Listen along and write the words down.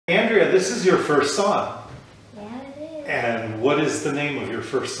Andrea, this is your first song. Yeah, it is. And what is the name of your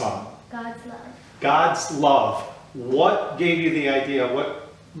first song? God's Love. God's Love. What gave you the idea? What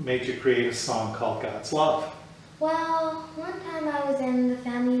made you create a song called God's Love? Well, one time I was in the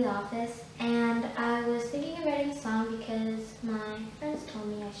family office and I was thinking of writing a song because my friends told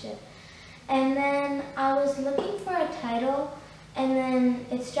me I should. And then I was looking for a title, and then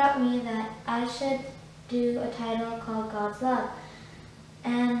it struck me that I should do a title called God's Love.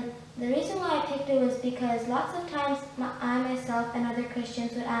 And the reason why I picked it was because lots of times I myself and other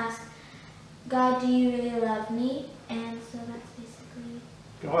Christians would ask, God, do you really love me? And so that's basically...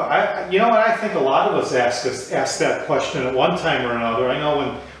 Well, you know what, I think a lot of us ask that question at one time or another. I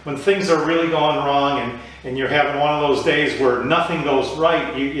know when things are really going wrong and you're having one of those days where nothing goes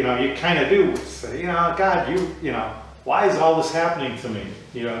right, you kind of do say, God, why is all this happening to me?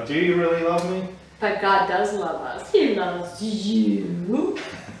 Do you really love me? But God does love us. He loves you.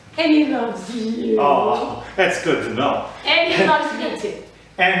 And He loves you. Oh, that's good to know. And He loves me too.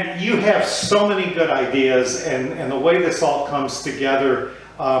 And you have so many good ideas, and the way this all comes together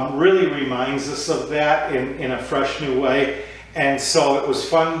really reminds us of that in a fresh new way. And so it was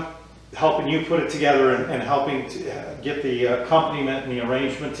fun helping you put it together and helping to get the accompaniment and the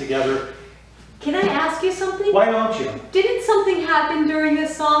arrangement together. Can I ask you something? Why don't you? Didn't something happen during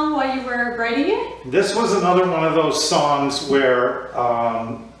this song while you were writing it? This was another one of those songs where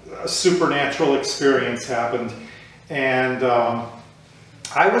a supernatural experience happened. And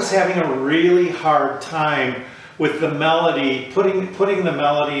I was having a really hard time with the melody, putting the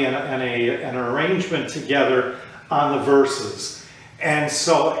melody and an arrangement together on the verses. And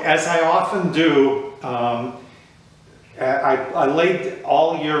so, as I often do, I laid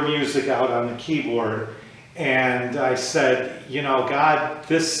all your music out on the keyboard, and I said, God,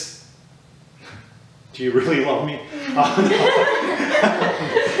 do you really love me?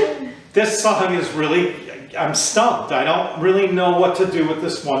 This song is really, I'm stumped. I don't really know what to do with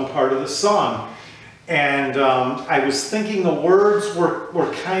this one part of the song. And I was thinking the words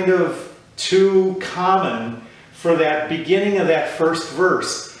were kind of too common for that beginning of that first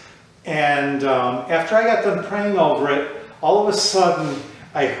verse. And after I got done praying over it, all of a sudden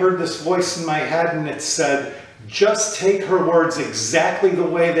I heard this voice in my head, and it said, just take her words exactly the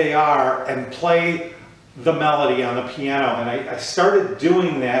way they are and play the melody on the piano. And I started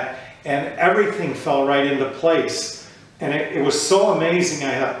doing that, and everything fell right into place. And it was so amazing.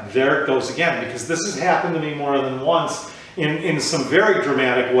 I thought, there it goes again, because this has happened to me more than once in some very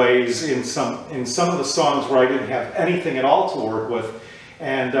dramatic ways, in some of the songs where I didn't have anything at all to work with.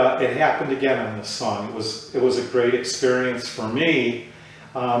 And it happened again on this song. It was a great experience for me,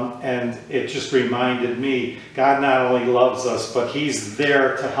 and it just reminded me, God not only loves us, but He's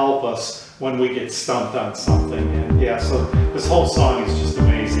there to help us when we get stumped on something. And yeah, so this whole song is just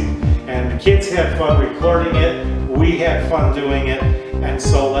amazing. And the kids had fun recording it, we had fun doing it, and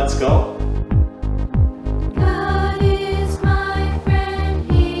so let's go.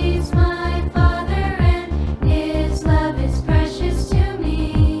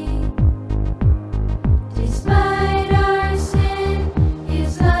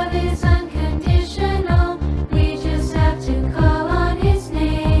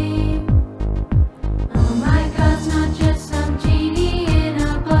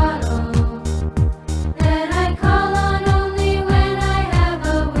 That I call on only when I have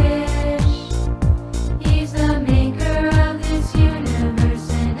a wish.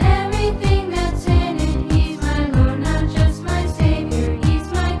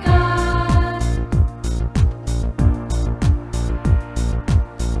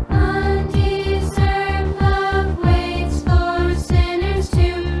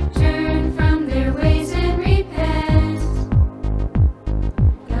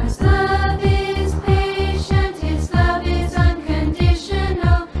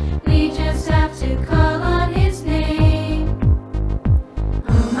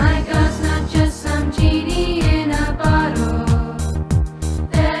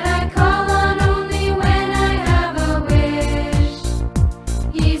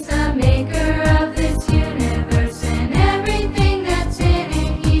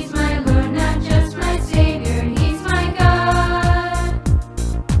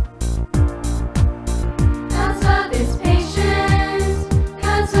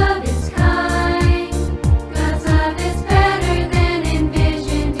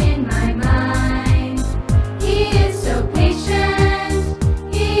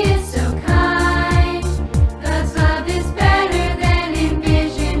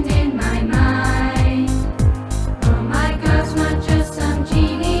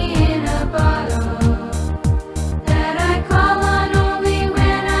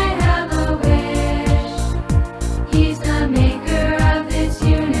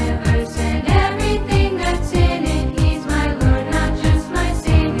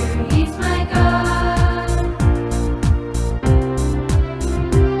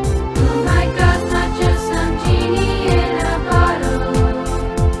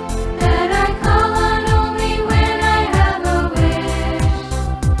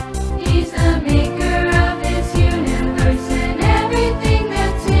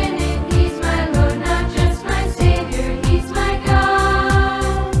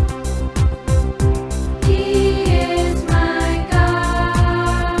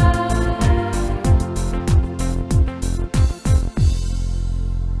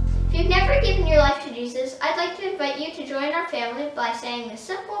 your life to Jesus, I'd like to invite you to join our family by saying this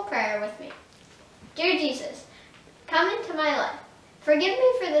simple prayer with me. Dear Jesus, come into my life. Forgive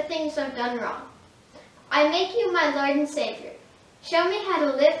me for the things I've done wrong. I make you my Lord and Savior. Show me how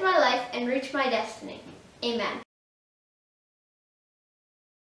to live my life and reach my destiny. Amen.